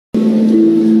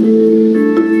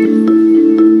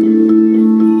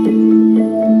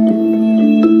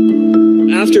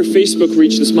After Facebook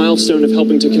reached this milestone of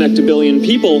helping to connect a billion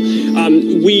people,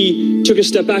 we took a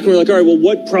step back and we were like, all right, well,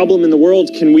 what problem in the world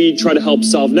can we try to help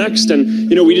solve next? And,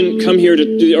 you know, we didn't come here to,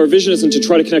 our vision isn't to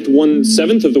try to connect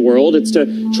 1/7 of the world, it's to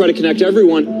try to connect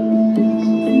everyone.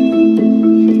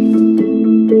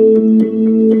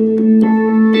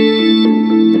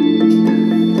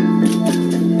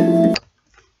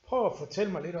 Prøv at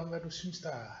fortælle mig lidt om, hvad du synes, der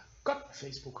er godt med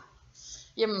Facebook.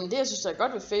 Jamen, det jeg synes, der er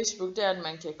godt ved Facebook, det er, at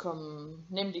man kan komme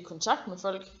nemt i kontakt med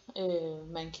folk.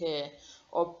 Man kan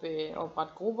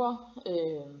oprette grupper,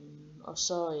 og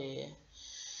så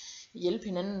hjælpe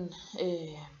hinanden.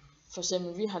 For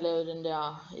eksempel, vi har lavet den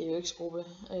der EUX-gruppe,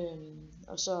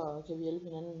 og så kan vi hjælpe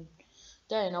hinanden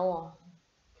derinover,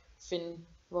 finde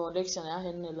hvor lektierne er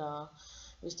henne, eller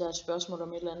hvis der er et spørgsmål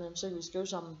om et eller andet, så kan vi skrive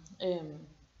sammen.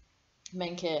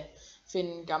 Man kan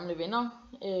finde gamle venner,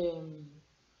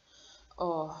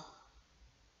 og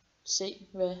se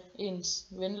hvad ens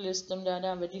venneliste, dem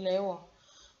der hvad de laver.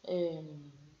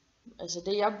 Altså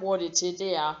det jeg bruger det til,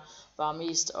 det er bare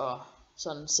mest at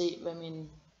sådan se hvad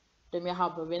dem jeg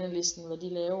har på vennelisten, hvad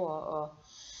de laver, og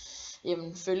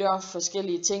jamen, følger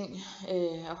forskellige ting,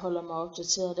 og holder mig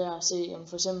opdateret der, og se jamen,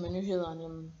 for eksempel med nyhederne,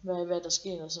 jamen, hvad der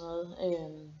sker og sådan noget.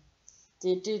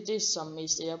 Det er som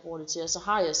mest det jeg bruger det til. Og så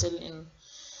har jeg selv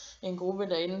en gruppe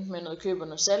derinde med noget køb og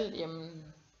noget salg, jamen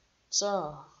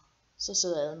så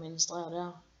sidder jeg og administrerer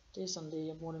der. Det er sådan det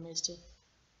jeg bruger det mest til.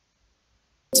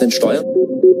 Steuern.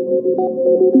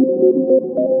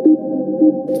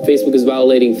 Facebook is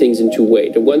violating things in two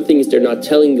ways. The one thing is they're not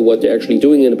telling you what they're actually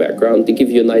doing in the background. They give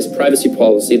you a nice privacy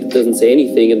policy that doesn't say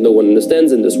anything and no one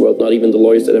understands in this world, not even the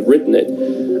lawyers that have written it.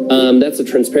 That's a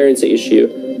transparency issue.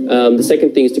 The second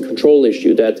thing is the control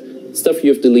issue, that stuff you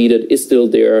have deleted is still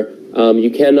there.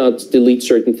 You cannot delete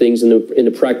certain things in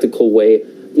a practical way.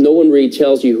 No one really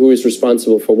tells you who is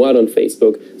responsible for what on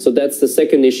Facebook. So that's the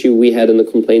second issue we had in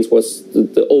the complaints, was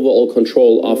the overall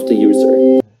control of the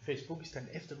user. Facebook stand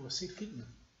efter du har set filmen.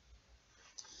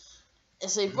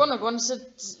 Altså i bund og grund, så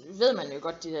ved man jo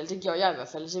godt, det gjorde jeg i hvert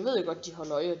fald, så jeg ved jo godt, de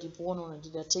holder øje, og de bruger nogle af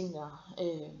de der ting der.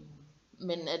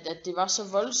 Men at det var så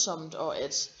voldsomt, og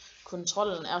at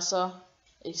kontrollen er så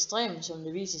ekstrem, som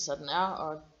det viser sig, den er,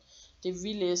 og det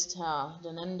vi læste her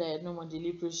den anden dag, at nu må de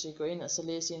lige pludselig gå ind og så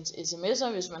læse ens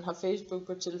sms'er, hvis man har Facebook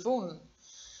på telefonen.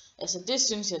 Altså det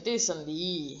synes jeg, det er sådan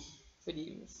lige,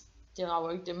 fordi det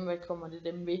rager ikke dem, hvad kommer det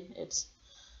dem ved,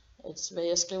 at hvad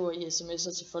jeg skriver i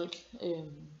sms'er til folk.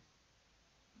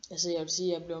 Altså jeg vil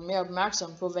sige, at jeg blev mere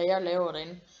opmærksom på, hvad jeg laver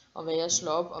derinde, og hvad jeg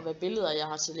slår op, og hvad billeder jeg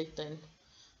har tillægget derinde.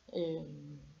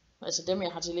 Altså dem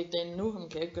jeg har tillægget derinde nu, kan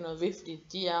jeg ikke gøre noget ved, fordi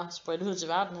de er spredt ud til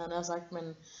verden, havde jeg sagt, men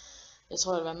jeg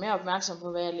tror, jeg vil være mere opmærksom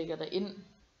på, hvad jeg lægger derind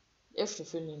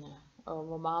efterfølgende, og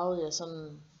hvor meget jeg sådan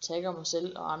tagger mig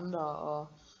selv og andre, og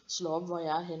slår op, hvor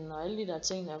jeg er henne, og alle de der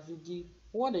ting der, fordi de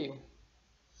bruger det jo,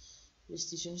 hvis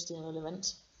de synes, det er relevant.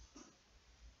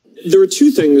 There are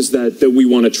two things that we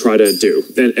want to try to do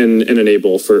and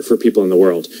enable for people in the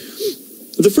world.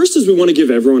 The first is we want to give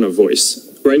everyone a voice,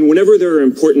 right? And whenever there are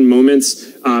important moments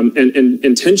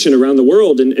and tension around the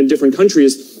world in different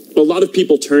countries, a lot of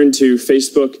people turn to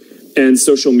Facebook and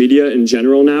social media in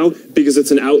general now because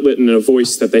it's an outlet and a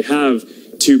voice that they have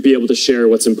to be able to share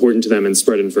what's important to them and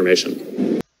spread information.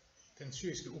 Den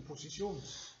syriske opposition.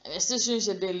 Altså det synes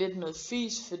jeg, det er lidt noget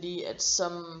fis, fordi at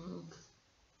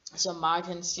som Mark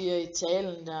han siger i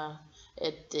talen der,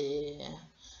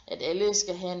 at alle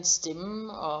skal have en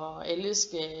stemme, og alle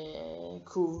skal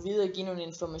kunne videregive nogle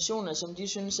informationer, som de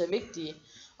synes er vigtige.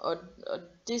 Og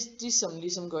de som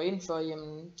ligesom går ind for,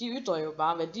 jamen de ytrer jo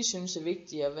bare, hvad de synes er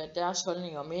vigtigt, og hvad deres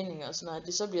holdninger og meninger og sådan noget, at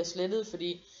det så bliver slettet,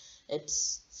 fordi at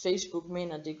Facebook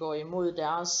mener, at det går imod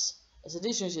deres, altså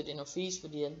det synes jeg, det er noget fis,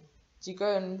 fordi at de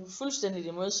gør jo fuldstændig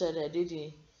det modsatte af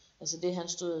det han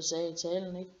stod og sagde i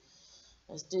talen, ikke?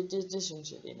 Altså det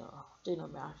synes jeg, det er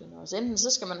noget mærkeligt. Altså enten så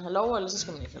skal man have lov, eller så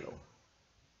skal man ikke have lov.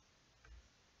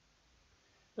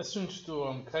 Hvad synes du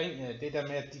omkring det der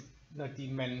med, at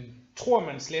man tror,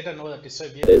 man sletter noget, at det så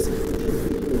virker?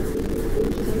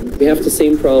 We have the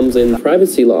same problems in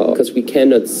privacy law because we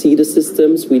cannot see the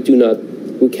systems, we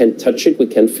can't touch it, we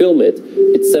can't film it.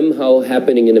 It's somehow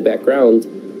happening in the background.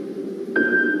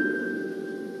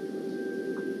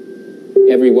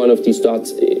 Every one of these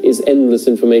dots is endless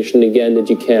information again that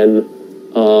you can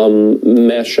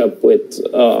mash up with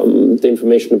the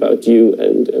information about you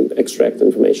and extract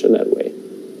information that way.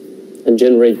 And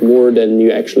generate more than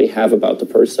you actually have about the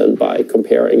person by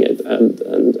comparing it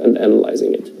and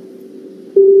analyzing it.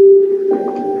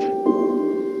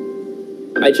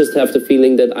 I just have the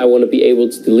feeling that I want to be able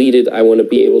to delete it. I want to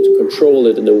be able to control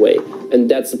it in a way. And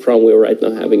that's the problem we're right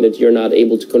now having, that you're not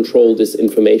able to control this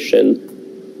information.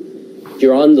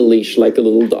 You're on the leash like a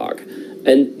little dog.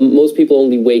 And most people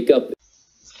only wake up.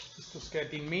 Hvis du skal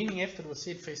have din mening efter du har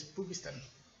set Facebook i stand.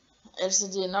 Altså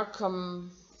det er nok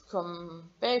kommet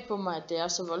bag på mig, at det er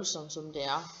så voldsomt som det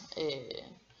er.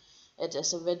 At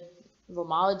altså hvor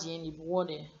meget de egentlig bruger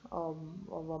det,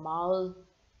 og hvor meget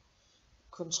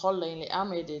kontrol der egentlig er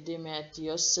med det. Det med at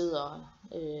de også sidder,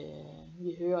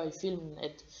 vi hører i filmen,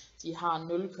 at de har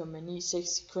 0,96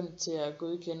 sekund til at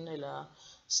godkende eller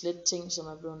slette ting, som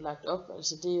er blevet lagt op.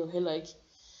 Altså det er jo heller ikke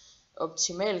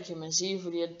optimalt, kan man sige,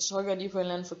 fordi jeg trykker lige på en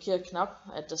eller anden forkert knap,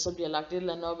 at der så bliver lagt et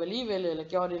eller andet op alligevel, eller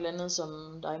gjort et eller andet,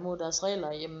 som der er imod deres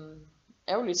regler. Jamen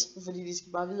ærgerligt, fordi de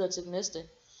skal bare videre til det næste.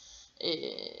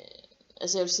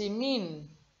 Altså jeg vil sige,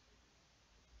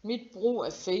 mit brug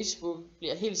af Facebook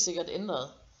bliver helt sikkert ændret,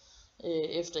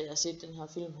 efter jeg har set den her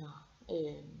film her.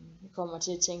 Jeg kommer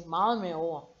til at tænke meget mere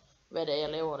over, hvad det er, jeg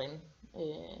laver derinde.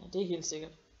 Det er helt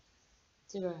sikkert.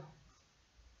 Det gør jeg.